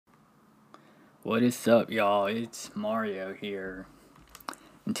What is up, y'all? It's Mario here.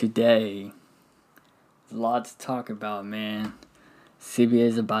 And today, there's a lot to talk about, man. CBA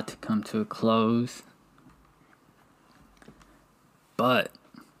is about to come to a close. But,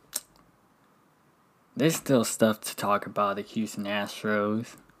 there's still stuff to talk about the Houston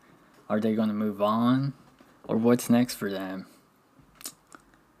Astros. Are they going to move on? Or what's next for them?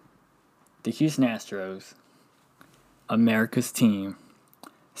 The Houston Astros, America's team,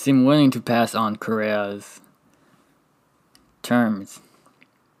 seem willing to pass on Correa's terms.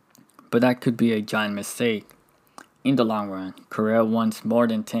 But that could be a giant mistake. In the long run, Correa wants more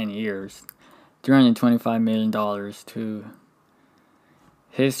than 10 years, $325 million to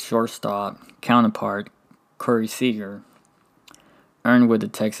his shortstop counterpart, Corey Seager, earned with the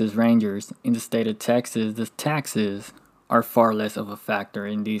Texas Rangers. In the state of Texas, the taxes are far less of a factor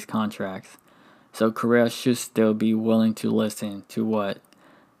in these contracts, so Correa should still be willing to listen to what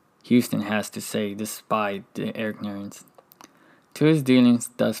Houston has to say despite the ignorance to his dealings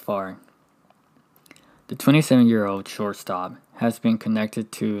thus far. The 27-year-old shortstop has been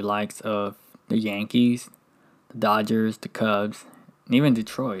connected to likes of the Yankees, the Dodgers, the Cubs, and even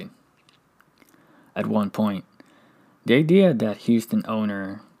Detroit. At one point, the idea that Houston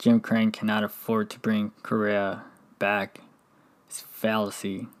owner Jim Crane cannot afford to bring Correa back is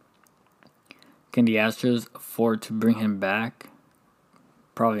fallacy. Can the Astros afford to bring him back?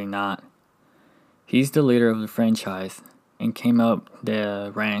 Probably not. He's the leader of the franchise and came up the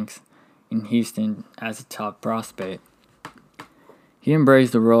ranks in Houston as a top prospect. He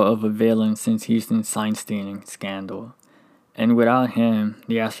embraced the role of a villain since Houston's sign-stealing scandal, and without him,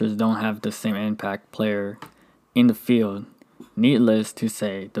 the Astros don't have the same impact player in the field. Needless to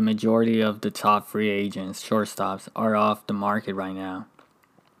say, the majority of the top free agents, shortstops, are off the market right now.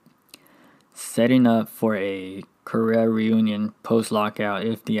 Setting up for a Correa reunion post-lockout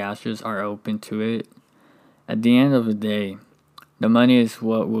if the Astros are open to it. At the end of the day, the money is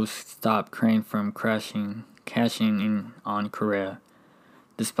what will stop Crane from cashing in on Correa.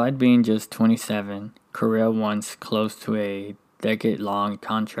 Despite being just 27, Correa wants close to a decade-long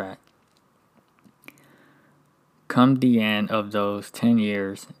contract. Come the end of those 10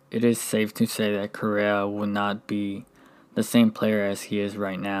 years, it is safe to say that Correa will not be the same player as he is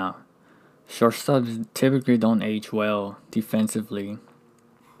right now. Shortstops typically don't age well defensively.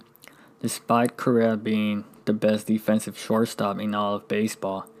 Despite Correa being the best defensive shortstop in all of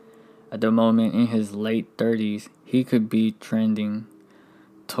baseball, at the moment in his late 30s, he could be trending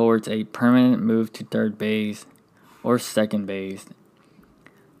towards a permanent move to third base or second base.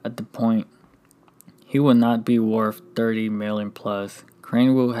 At the point, he will not be worth $30 million plus.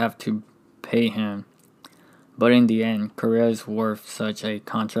 Crane will have to pay him. But in the end, Correa is worth such a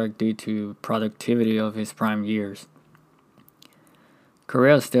contract due to productivity of his prime years.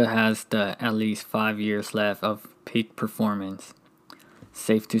 Correa still has at least 5 years left of peak performance.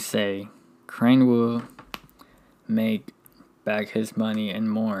 Safe to say, Crane will make back his money and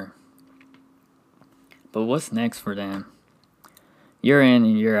more. But what's next for them? Year in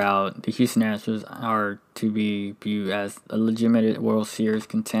and year out, the Houston Astros are to be viewed as a legitimate World Series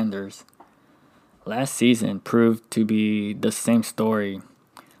contenders. Last season proved to be the same story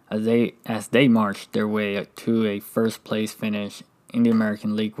as they marched their way to a first place finish in the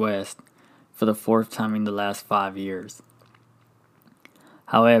American League West for the fourth time in the last 5 years.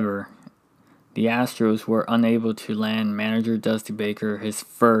 However, the Astros were unable to land manager Dusty Baker his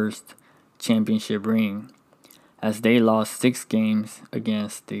first championship ring, as they lost 6 games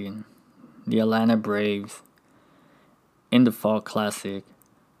against the Atlanta Braves in the Fall Classic.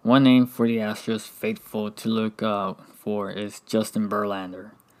 One name for the Astros faithful to look out for is Justin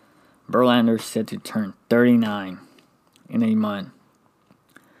Verlander. Verlander is set to turn 39 in a month.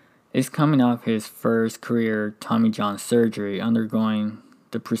 He's coming off his first career Tommy John surgery, undergoing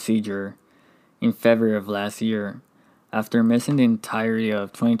the procedure in February of last year. After missing the entirety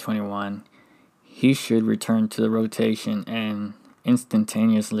of 2021, he should return to the rotation and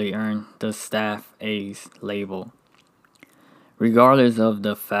instantaneously earn the staff ace label. Regardless of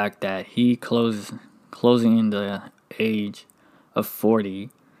the fact that he closing in the age of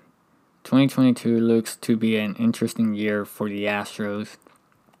 40, 2022 looks to be an interesting year for the Astros,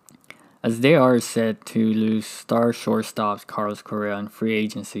 as they are set to lose star shortstops Carlos Correa in free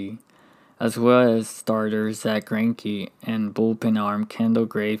agency, as well as starters Zach Greinke and bullpen arm Kendall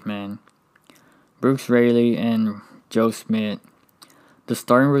Graveman, Brooks Raley, and Joe Smith. The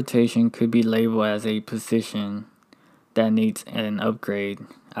starting rotation could be labeled as a position that needs an upgrade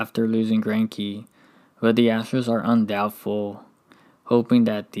after losing Greinke, but the Astros are undoubtful, hoping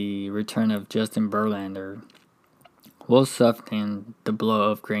that the return of Justin Verlander will soften the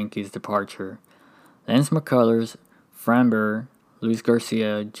blow of Greinke's departure, Lance McCullers, Framber, Luis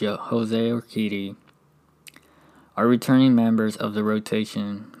Garcia, Jose Urquidy are returning members of the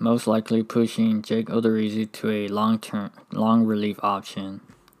rotation, most likely pushing Jake Odorizzi to a long relief option.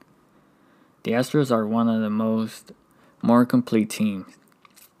 The Astros are one of the more complete teams.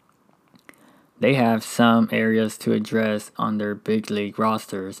 They have some areas to address on their big league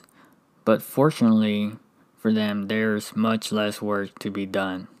rosters, but fortunately for them, there's much less work to be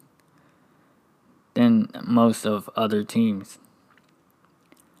done than most of other teams.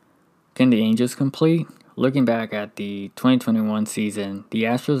 Can the Angels complete? Looking back at the 2021 season, the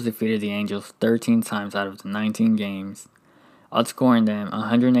Astros defeated the Angels 13 times out of the 19 games, outscoring them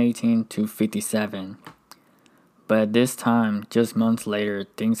 118 to 57. But at this time, just months later,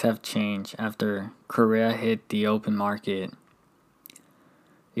 things have changed after Correa hit the open market.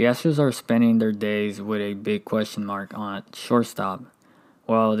 The Astros are spending their days with a big question mark on shortstop,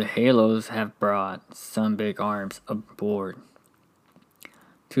 while the Halos have brought some big arms aboard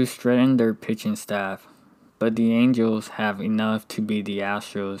to strengthen their pitching staff. But the Angels have enough to beat the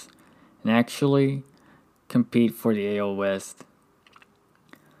Astros and actually compete for the AL West.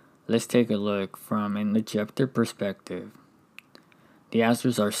 Let's take a look from an objective perspective. The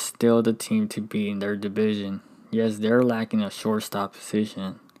Astros are still the team to beat in their division. Yes, they're lacking a shortstop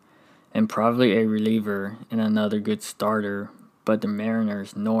position and probably a reliever and another good starter, but the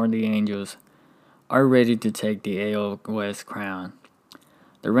Mariners nor the Angels are ready to take the AL West crown.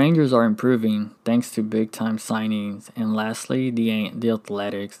 The Rangers are improving thanks to big-time signings, and lastly, the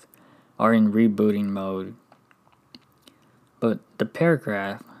Athletics are in rebooting mode. But the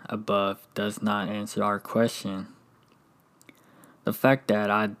paragraph above does not answer our question. The fact that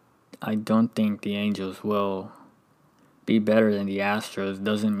I don't think the Angels will be better than the Astros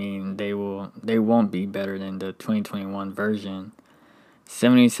doesn't mean they won't be better than the 2021 version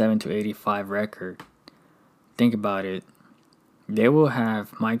 77 to 85 record. Think about it. They will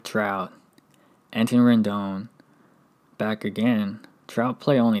have Mike Trout, Anthony Rendon back again. Trout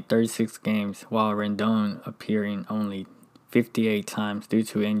played only 36 games while Rendon appearing only 58 times due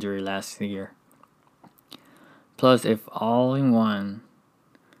to injury last year. Plus, if all in one,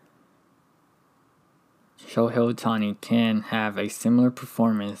 Shohei Ohtani can have a similar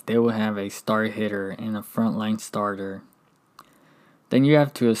performance, they will have a star hitter and a frontline starter. Then you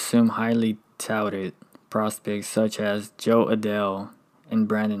have to assume highly touted prospects such as Joe Adele and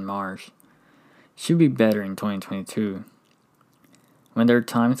Brandon Marsh should be better in 2022. When their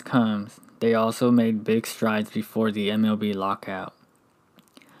time comes, they also made big strides before the MLB lockout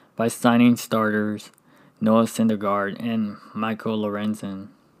by signing starters Noah Syndergaard and Michael Lorenzen,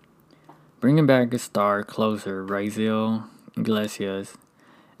 bringing back a star closer Raisel Iglesias,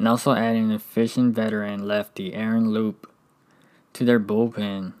 and also adding an efficient veteran lefty Aaron Loop to their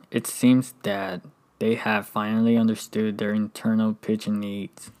bullpen. It seems that they have finally understood their internal pitching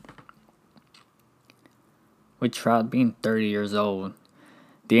needs. With Trout being 30 years old,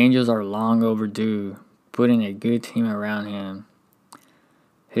 the Angels are long overdue putting a good team around him.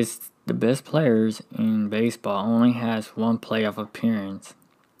 The best players in baseball only has one playoff appearance.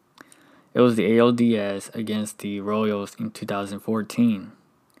 It was the ALDS against the Royals in 2014.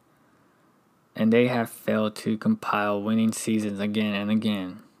 And they have failed to compile winning seasons again and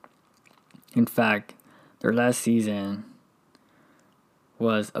again. In fact, their last season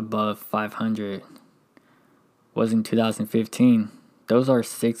was above 500 was in 2015. Those are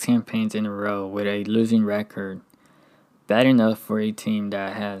 6 campaigns in a row with a losing record. Bad enough for a team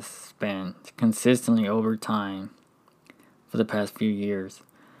that has spent consistently over time for the past few years.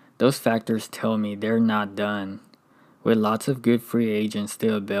 Those factors tell me they're not done. With lots of good free agents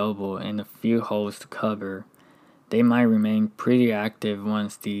still available and a few holes to cover, they might remain pretty active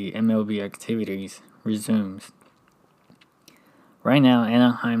once the MLB activities resumes. Right now,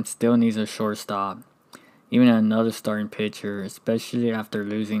 Anaheim still needs a shortstop, even another starting pitcher, especially after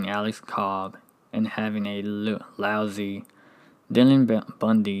losing Alex Cobb and having a lousy Dylan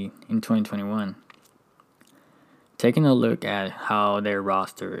Bundy in 2021. Taking a look at how their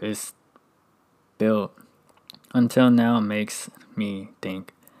roster is built until now makes me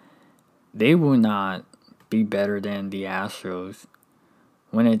think they will not be better than the Astros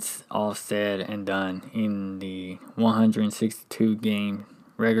when it's all said and done in the 162 game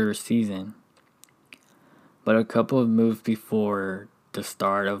regular season. But a couple of moves before the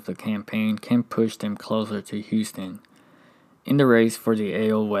start of the campaign can push them closer to Houston in the race for the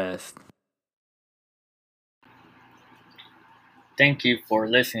AL West. Thank you for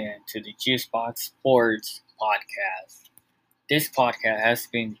listening to the Juicebox Sports Podcast. This podcast has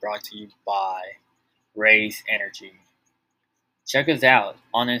been brought to you by Raise Energy. Check us out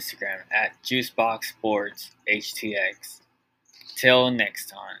on Instagram at JuiceBoxSportsHTX. Till next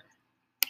time.